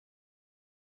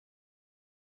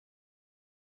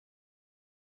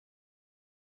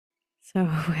So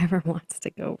whoever wants to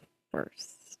go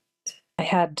first. I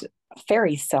had a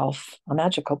fairy self, a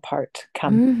magical part,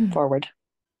 come Mm. forward.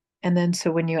 And then,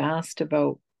 so when you asked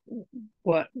about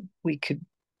what we could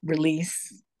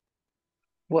release,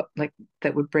 what like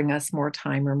that would bring us more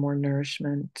time or more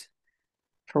nourishment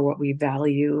for what we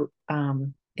value,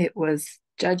 it was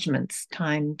judgments,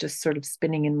 time just sort of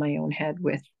spinning in my own head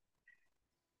with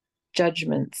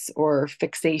judgments or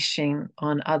fixation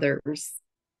on others.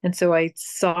 And so I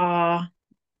saw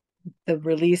the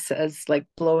release as like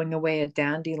blowing away a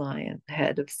dandelion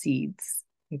head of seeds,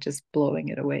 just blowing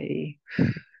it away,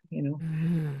 you know.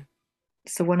 Mm.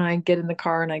 So when I get in the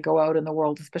car and I go out in the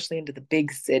world, especially into the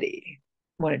big city,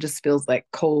 when it just feels like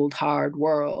cold, hard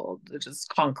world, it's just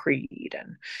concrete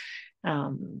and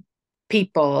um,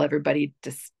 people, everybody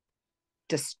just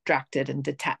distracted and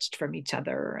detached from each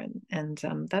other,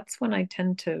 and that's when I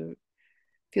tend to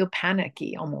feel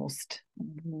panicky, almost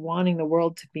wanting the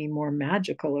world to be more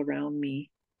magical around me.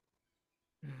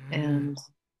 Mm. And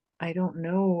I don't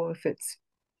know if it's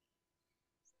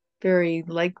very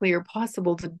likely or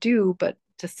possible to do, but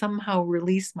to somehow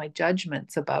release my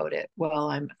judgments about it while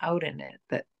I'm out in it,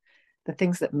 that the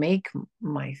things that make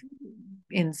my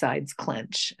insides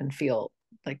clench and feel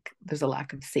like there's a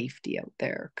lack of safety out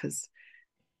there. Because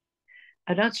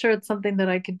I'm not sure it's something that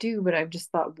I could do, but I've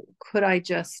just thought, could I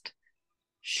just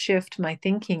shift my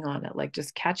thinking on it? Like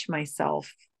just catch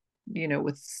myself,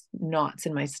 with knots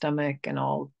in my stomach and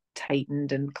all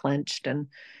tightened and clenched. And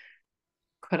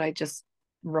could I just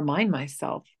remind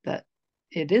myself that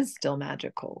it is still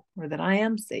magical or that I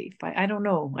am safe? I don't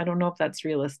know. I don't know if that's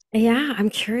realistic. Yeah, I'm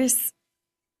curious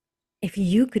if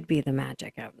you could be the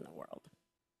magic out in the world.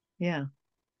 Yeah.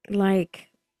 Like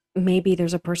maybe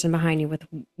there's a person behind you with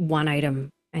one item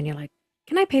and you're like,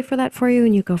 "Can I pay for that for you?"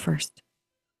 And you go first.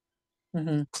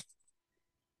 Hmm.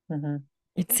 Hmm.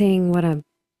 It's seeing what a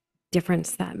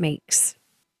difference that makes.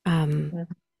 Um,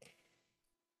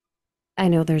 I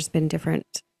know there's been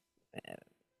different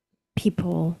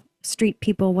people, street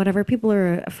people, whatever. People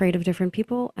are afraid of different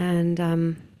people, and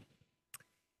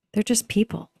they're just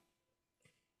people.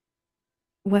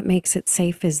 What makes it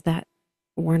safe is that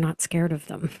we're not scared of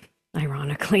them,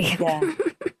 ironically. Yeah.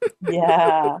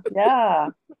 Yeah. Yeah.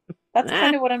 That's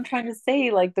kind of what I'm trying to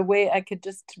say. Like the way I could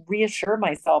just reassure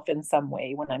myself in some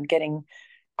way when I'm getting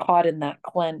caught in that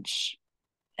clench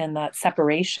and that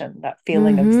separation, that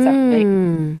feeling of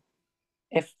separation. Mm-hmm.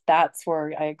 If that's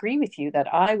where I agree with you,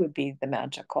 that I would be the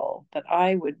magical, that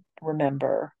I would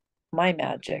remember my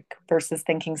magic versus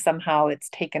thinking somehow it's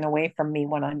taken away from me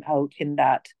when I'm out in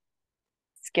that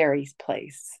scary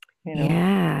place.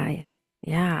 Yeah,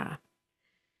 yeah.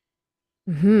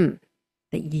 Mm-hmm.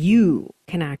 That you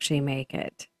can actually make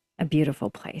it a beautiful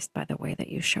place by the way that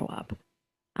you show up.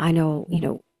 I know,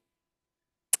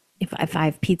 if I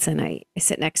have pizza and I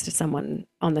sit next to someone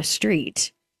on the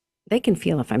street, they can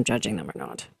feel if I'm judging them or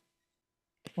not.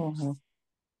 Mm-hmm.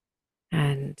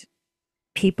 And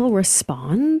people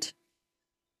respond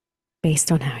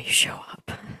based on how you show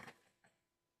up.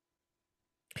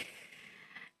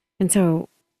 And so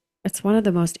it's one of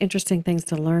the most interesting things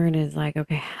to learn is like,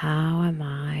 okay, how am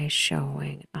I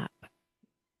showing up?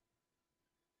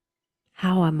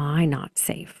 How am I not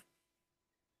safe?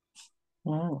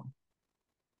 Mm.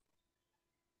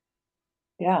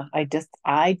 Yeah,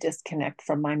 I disconnect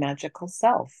from my magical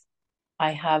self.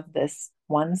 I have this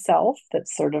one self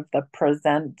that's sort of the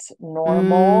present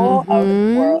normal out in the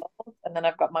Mm-hmm. world, and then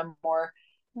I've got my more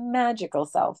magical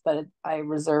self that I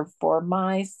reserve for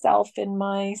myself in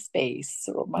my space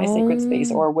or my sacred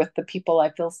space Oh, or with the people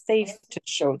I feel safe to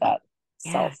show that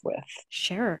yeah. self with.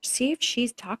 Share. See if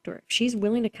she's talked to her. If she's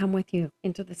willing to come with you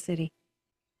into the city,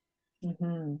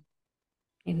 Hmm.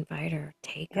 invite her,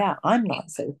 take Yeah, her. I'm not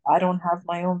safe. I don't have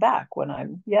my own back when I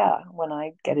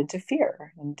get into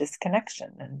fear and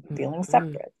disconnection and feeling Mm-hmm.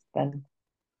 separate, then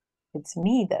it's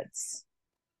me that's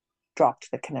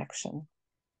dropped the connection,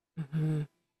 Mm-hmm.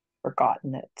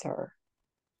 forgotten it, or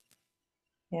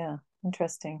yeah,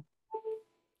 interesting.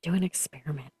 Do an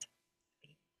experiment.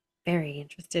 Very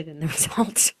interested in the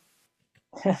results.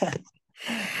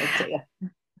 Okay.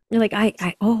 Like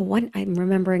I'm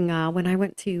remembering when I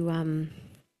went to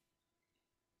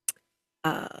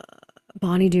uh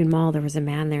Bonnie Doon Mall, there was a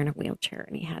man there in a wheelchair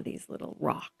and he had these little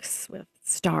rocks with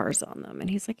stars on them. And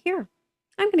he's like, "Here,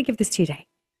 I'm going to give this to you today.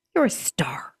 You're a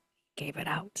star." Gave it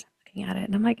out, looking at it.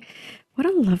 And I'm like, what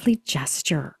a lovely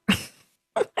gesture.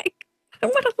 Like,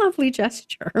 what a lovely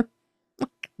gesture. Like,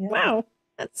 Yeah. wow.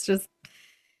 That's just,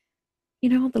 the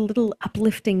little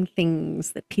uplifting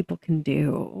things that people can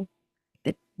do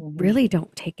that Hmm. really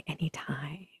don't take any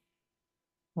time,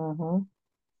 Hmm.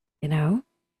 you know?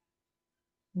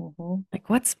 Mhm. Like,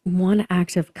 what's one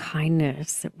act of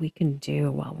kindness that we can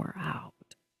do while we're out?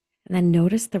 And then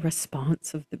notice the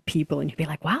response of the people, and you'd be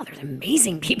like, wow, there's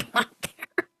amazing people out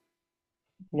there.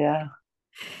 Yeah.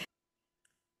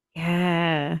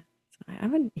 Yeah. So I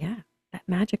would, yeah, that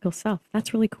magical self.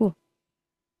 That's really cool.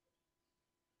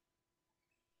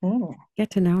 Mm.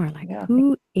 Get to know her. Like, Yeah.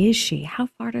 who is she? How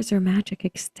far does her magic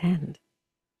extend?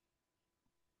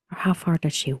 Or how far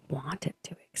does she want it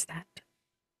to extend?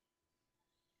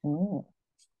 Mm.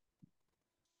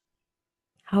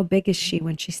 How big is she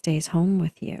when she stays home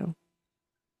with you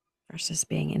versus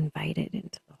being invited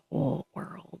into the whole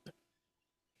world?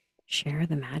 Share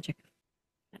the magic.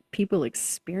 People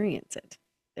experience it.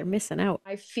 They're missing out.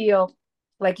 I feel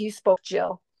like you spoke,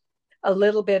 Jill, a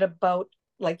little bit about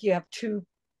like you have two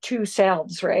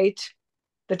selves, right?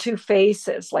 The two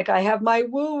faces. Like I have my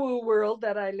woo-woo world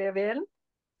that I live in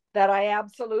that I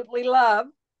absolutely love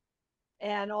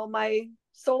and all my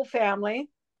soul family.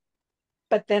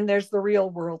 But then there's the real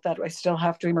world that I still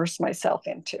have to immerse myself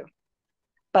into.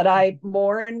 But I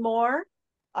more and more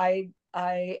I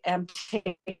am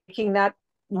taking that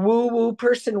woo-woo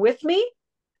person with me.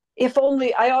 If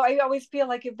only I always feel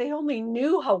like if they only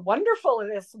knew how wonderful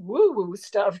this woo-woo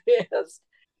stuff is.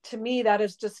 To me, that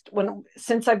is just when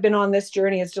since I've been on this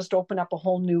journey, it's just opened up a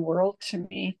whole new world to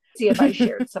me. See if I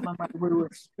shared some of my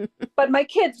woo-woos. But my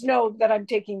kids know that I'm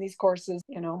taking these courses,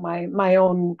 my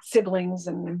own siblings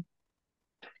and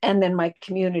then my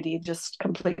community just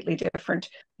completely different.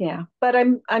 Yeah. But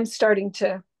I'm starting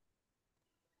to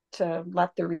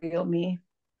let the real me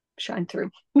shine through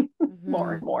more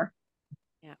Mm-hmm. and more.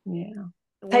 Yeah. Yeah.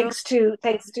 The world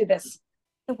Thanks to this.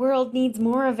 the world needs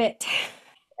more of it.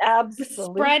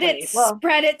 Spread it, Absolutely. Well,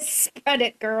 spread it, spread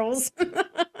it, girls.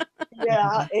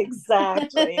 yeah,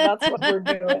 exactly. That's what we're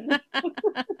doing.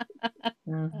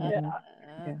 Mhm. Yeah.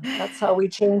 Yeah. That's how we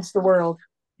change the world.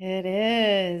 It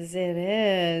is. It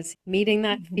is. Meeting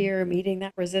that Mhm. fear, meeting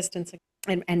that resistance,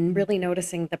 and really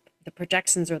noticing the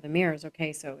projections or the mirrors.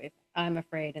 Okay, so if I'm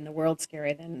afraid and the world's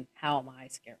scary, then how am I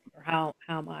scary? Or how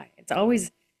am I? It's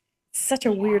always such a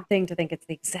Yeah. weird thing to think it's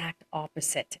the exact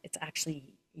opposite. It's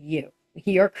actually you.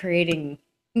 You're creating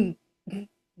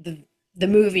the the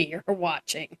movie you're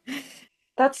watching.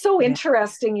 That's so Yeah.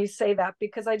 interesting you say that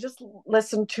because I just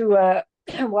listened to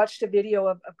watched a video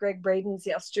of Greg Braden's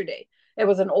yesterday. It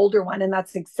was an older one, and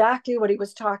that's exactly what he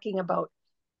was talking about.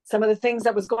 Some of the things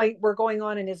that were going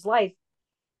on in his life,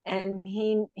 and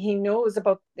he knows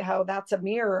about how that's a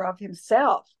mirror of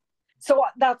himself. So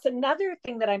that's another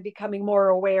thing that I'm becoming more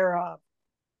aware of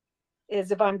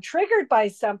is if I'm triggered by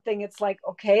something, it's like,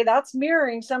 okay, that's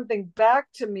mirroring something back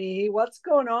to me. What's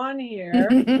going on here?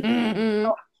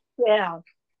 Oh, yeah.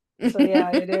 So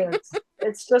yeah, it is.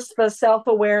 It's just the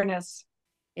self-awareness.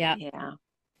 Yeah, Yeah.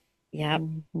 yeah,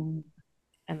 Mhm.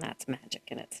 and that's magic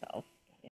in itself.